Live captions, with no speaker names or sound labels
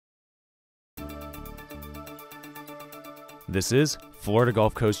This is Florida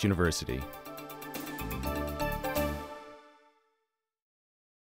Gulf Coast University.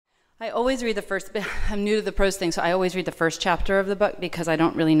 I always read the first bit. I'm new to the prose thing, so I always read the first chapter of the book because I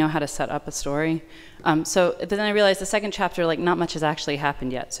don't really know how to set up a story. So then I realized the second chapter, like, not much has actually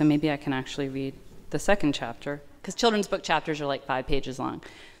happened yet, so maybe I can actually read the second chapter, because children's book chapters are like 5 pages long.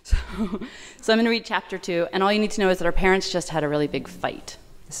 So I'm going to read chapter 2, and all you need to know is that our parents just had a really big fight.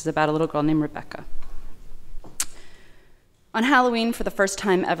 This is about a little girl named Rebecca. On Halloween, for the first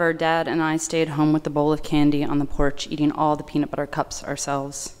time ever, Dad and I stayed home with the bowl of candy on the porch, eating all the peanut butter cups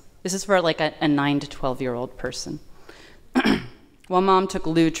ourselves. This is for like a 9 to 12-year-old person. While Mom took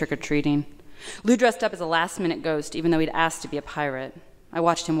Lou trick-or-treating. Lou dressed up as a last-minute ghost, even though he'd asked to be a pirate. I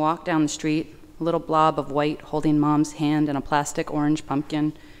watched him walk down the street, a little blob of white holding Mom's hand and a plastic orange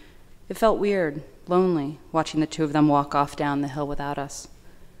pumpkin. It felt weird, lonely, watching the two of them walk off down the hill without us.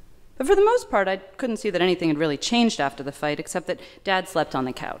 But for the most part, I couldn't see that anything had really changed after the fight, except that Dad slept on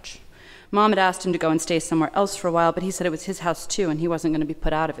the couch. Mom had asked him to go and stay somewhere else for a while, but he said it was his house too, and he wasn't going to be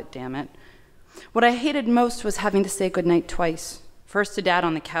put out of it, damn it. What I hated most was having to say goodnight twice. First to Dad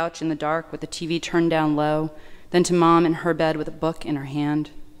on the couch in the dark with the TV turned down low, then to Mom in her bed with a book in her hand.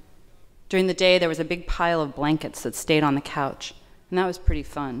 During the day, there was a big pile of blankets that stayed on the couch, and that was pretty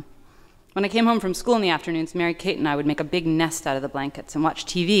fun. When I came home from school in the afternoons, Mary Kate and I would make a big nest out of the blankets and watch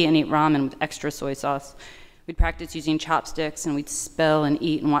TV and eat ramen with extra soy sauce. We'd practice using chopsticks, and we'd spill and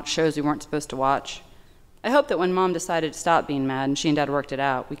eat and watch shows we weren't supposed to watch. I hoped that when Mom decided to stop being mad and she and Dad worked it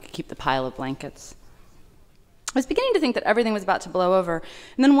out, we could keep the pile of blankets. I was beginning to think that everything was about to blow over,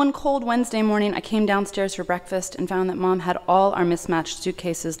 and then one cold Wednesday morning, I came downstairs for breakfast and found that Mom had all our mismatched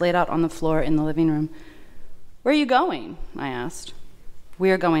suitcases laid out on the floor in the living room. "Where are you going?" I asked.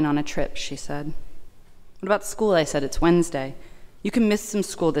 "We're going on a trip," she said. "What about school?" I said. "It's Wednesday." "You can miss some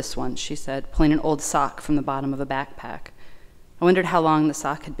school this once," she said, pulling an old sock from the bottom of a backpack. I wondered how long the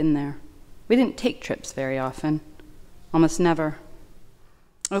sock had been there. We didn't take trips very often. Almost never.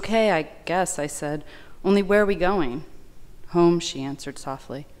 "Okay, I guess," I said. "Only where are we going?" "Home," she answered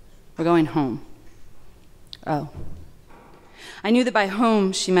softly. "We're going home." Oh. I knew that by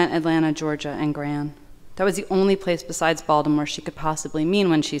home she meant Atlanta, Georgia, and Gran. That was the only place besides Baltimore she could possibly mean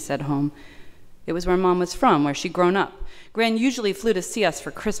when she said home. It was where Mom was from, where she'd grown up. Gran usually flew to see us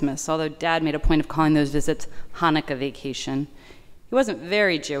for Christmas, although Dad made a point of calling those visits Hanukkah vacation. He wasn't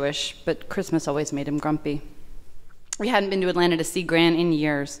very Jewish, but Christmas always made him grumpy. We hadn't been to Atlanta to see Gran in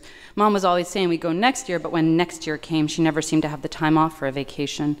years. Mom was always saying we'd go next year, but when next year came, she never seemed to have the time off for a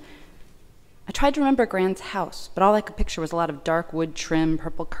vacation. I tried to remember Gran's house, but all I could picture was a lot of dark wood trim,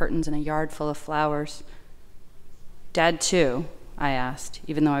 purple curtains, and a yard full of flowers. "Dad, too?" I asked,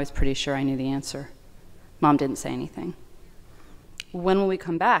 even though I was pretty sure I knew the answer. Mom didn't say anything. "When will we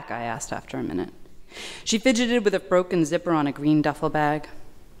come back?" I asked after a minute. She fidgeted with a broken zipper on a green duffel bag.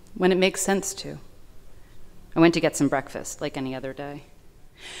 "When it makes sense to." I went to get some breakfast, like any other day.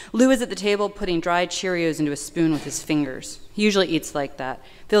 Lou is at the table putting dried Cheerios into a spoon with his fingers. He usually eats like that,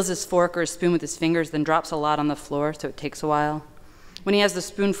 fills his fork or his spoon with his fingers, then drops a lot on the floor, so it takes a while. When he has the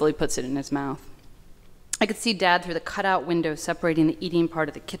spoonful, he puts it in his mouth. I could see Dad through the cutout window separating the eating part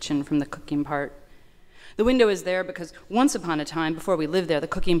of the kitchen from the cooking part. The window is there because once upon a time, before we lived there, the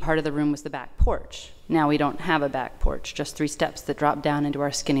cooking part of the room was the back porch. Now we don't have a back porch, just 3 steps that drop down into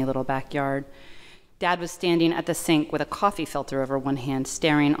our skinny little backyard. Dad was standing at the sink with a coffee filter over one hand,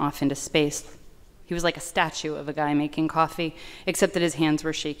 staring off into space. He was like a statue of a guy making coffee, except that his hands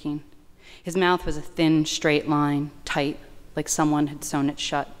were shaking. His mouth was a thin, straight line, tight, like someone had sewn it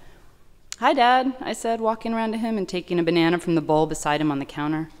shut. "Hi, Dad," I said, walking around to him and taking a banana from the bowl beside him on the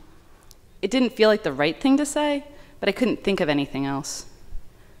counter. It didn't feel like the right thing to say, but I couldn't think of anything else.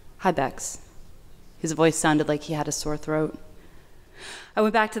 "Hi, Bex." His voice sounded like he had a sore throat. I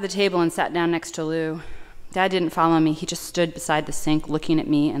went back to the table and sat down next to Lou. Dad didn't follow me. He just stood beside the sink, looking at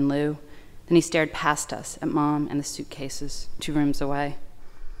me and Lou. Then he stared past us at Mom and the suitcases, 2 rooms away.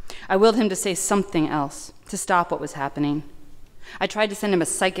 I willed him to say something else, to stop what was happening. I tried to send him a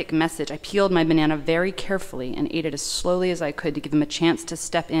psychic message. I peeled my banana very carefully and ate it as slowly as I could to give him a chance to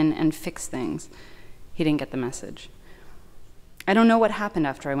step in and fix things. He didn't get the message. I don't know what happened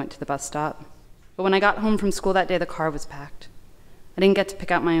after I went to the bus stop, but when I got home from school that day, the car was packed. I didn't get to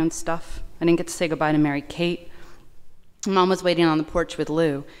pick out my own stuff. I didn't get to say goodbye to Mary Kate. Mom was waiting on the porch with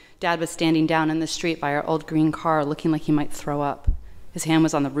Lou. Dad was standing down in the street by our old green car, looking like he might throw up. His hand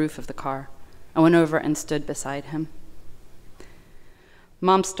was on the roof of the car. I went over and stood beside him.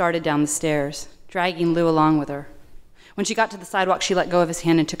 Mom started down the stairs, dragging Lou along with her. When she got to the sidewalk, she let go of his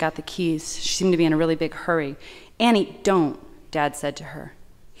hand and took out the keys. She seemed to be in a really big hurry. "Annie, don't," Dad said to her.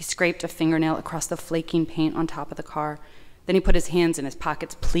 He scraped a fingernail across the flaking paint on top of the car. Then he put his hands in his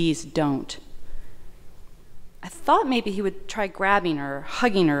pockets. Please don't. I thought maybe he would try grabbing her, or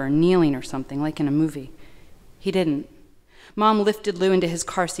hugging her, or kneeling or something, like in a movie. He didn't. Mom lifted Lou into his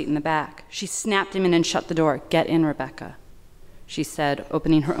car seat in the back. She snapped him in and shut the door. Get in, Rebecca, she said,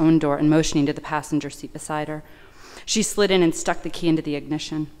 opening her own door and motioning to the passenger seat beside her. She slid in and stuck the key into the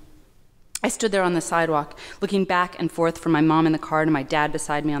ignition. I stood there on the sidewalk, looking back and forth from my mom in the car to my dad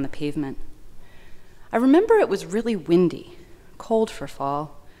beside me on the pavement. I remember it was really windy, cold for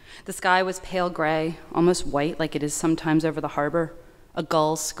fall. The sky was pale gray, almost white like it is sometimes over the harbor. A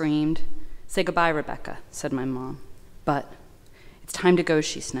gull screamed. Say goodbye, Rebecca, said my mom. But it's time to go,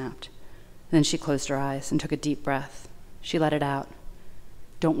 she snapped. Then she closed her eyes and took a deep breath. She let it out.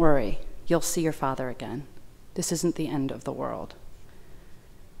 Don't worry, you'll see your father again. This isn't the end of the world.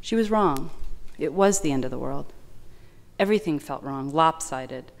 She was wrong. It was the end of the world. Everything felt wrong,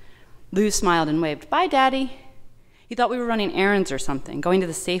 lopsided. Lou smiled and waved. Bye, Daddy. He thought we were running errands or something, going to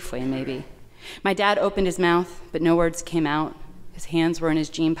the Safeway maybe. My dad opened his mouth, but no words came out. His hands were in his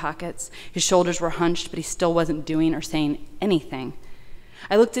jean pockets. His shoulders were hunched, but he still wasn't doing or saying anything.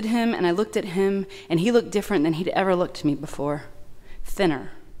 I looked at him, and I looked at him, and he looked different than he'd ever looked to me before.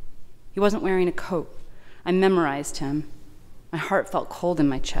 Thinner. He wasn't wearing a coat. I memorized him. My heart felt cold in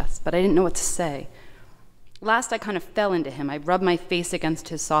my chest, but I didn't know what to say. Last, I kind of fell into him. I rubbed my face against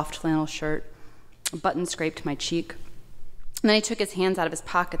his soft flannel shirt. A button scraped my cheek. And then he took his hands out of his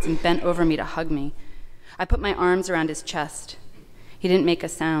pockets and bent over me to hug me. I put my arms around his chest. He didn't make a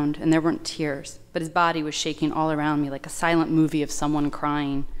sound, and there weren't tears, but his body was shaking all around me like a silent movie of someone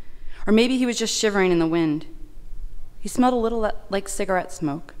crying. Or maybe he was just shivering in the wind. He smelled a little like cigarette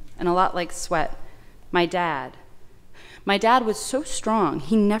smoke and a lot like sweat. My dad. My dad was so strong,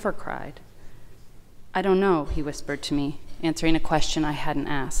 he never cried. I don't know, he whispered to me, answering a question I hadn't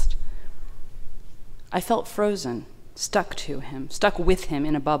asked. I felt frozen, stuck to him, stuck with him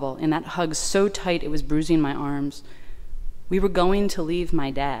in a bubble, in that hug so tight it was bruising my arms. We were going to leave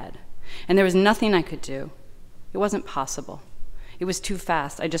my dad, and there was nothing I could do. It wasn't possible. It was too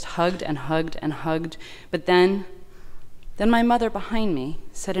fast. I just hugged and hugged and hugged. But then my mother behind me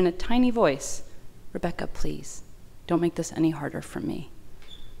said in a tiny voice, Rebecca, please, don't make this any harder for me.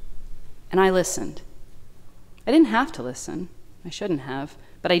 And I listened. I didn't have to listen. I shouldn't have.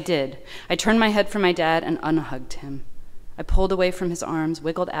 But I did. I turned my head from my dad and unhugged him. I pulled away from his arms,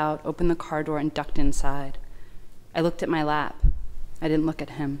 wiggled out, opened the car door, and ducked inside. I looked at my lap. I didn't look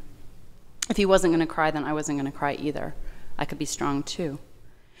at him. If he wasn't going to cry, then I wasn't going to cry either. I could be strong, too.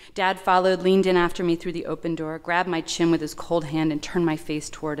 Dad followed, leaned in after me through the open door, grabbed my chin with his cold hand, and turned my face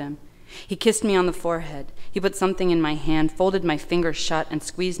toward him. He kissed me on the forehead. He put something in my hand, folded my fingers shut, and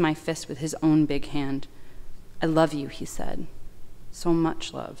squeezed my fist with his own big hand. I love you, he said. So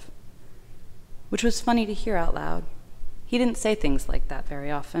much love. Which was funny to hear out loud. He didn't say things like that very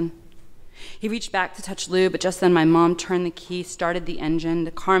often. He reached back to touch Lou, but just then my mom turned the key, started the engine.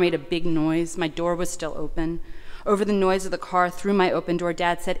 The car made a big noise. My door was still open. Over the noise of the car, through my open door,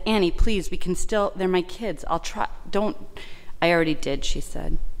 Dad said, Annie, please, we can still, they're my kids. I'll try, don't. I already did, she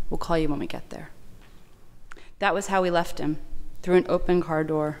said. We'll call you when we get there. That was how we left him, through an open car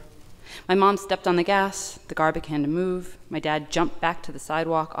door. My mom stepped on the gas. The car began to move. My dad jumped back to the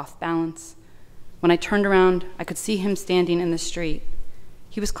sidewalk, off balance. When I turned around, I could see him standing in the street.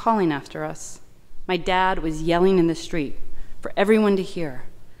 He was calling after us. My dad was yelling in the street for everyone to hear.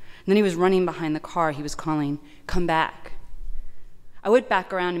 And then he was running behind the car. He was calling, come back. I went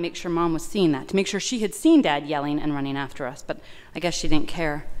back around to make sure Mom was seeing that, to make sure she had seen Dad yelling and running after us, but I guess she didn't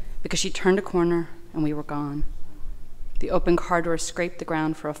care, because she turned a corner and we were gone. The open car door scraped the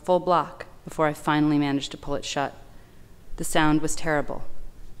ground for a full block before I finally managed to pull it shut. The sound was terrible,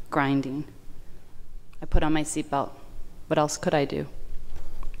 grinding. I put on my seatbelt. What else could I do?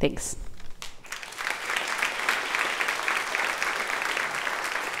 Thanks.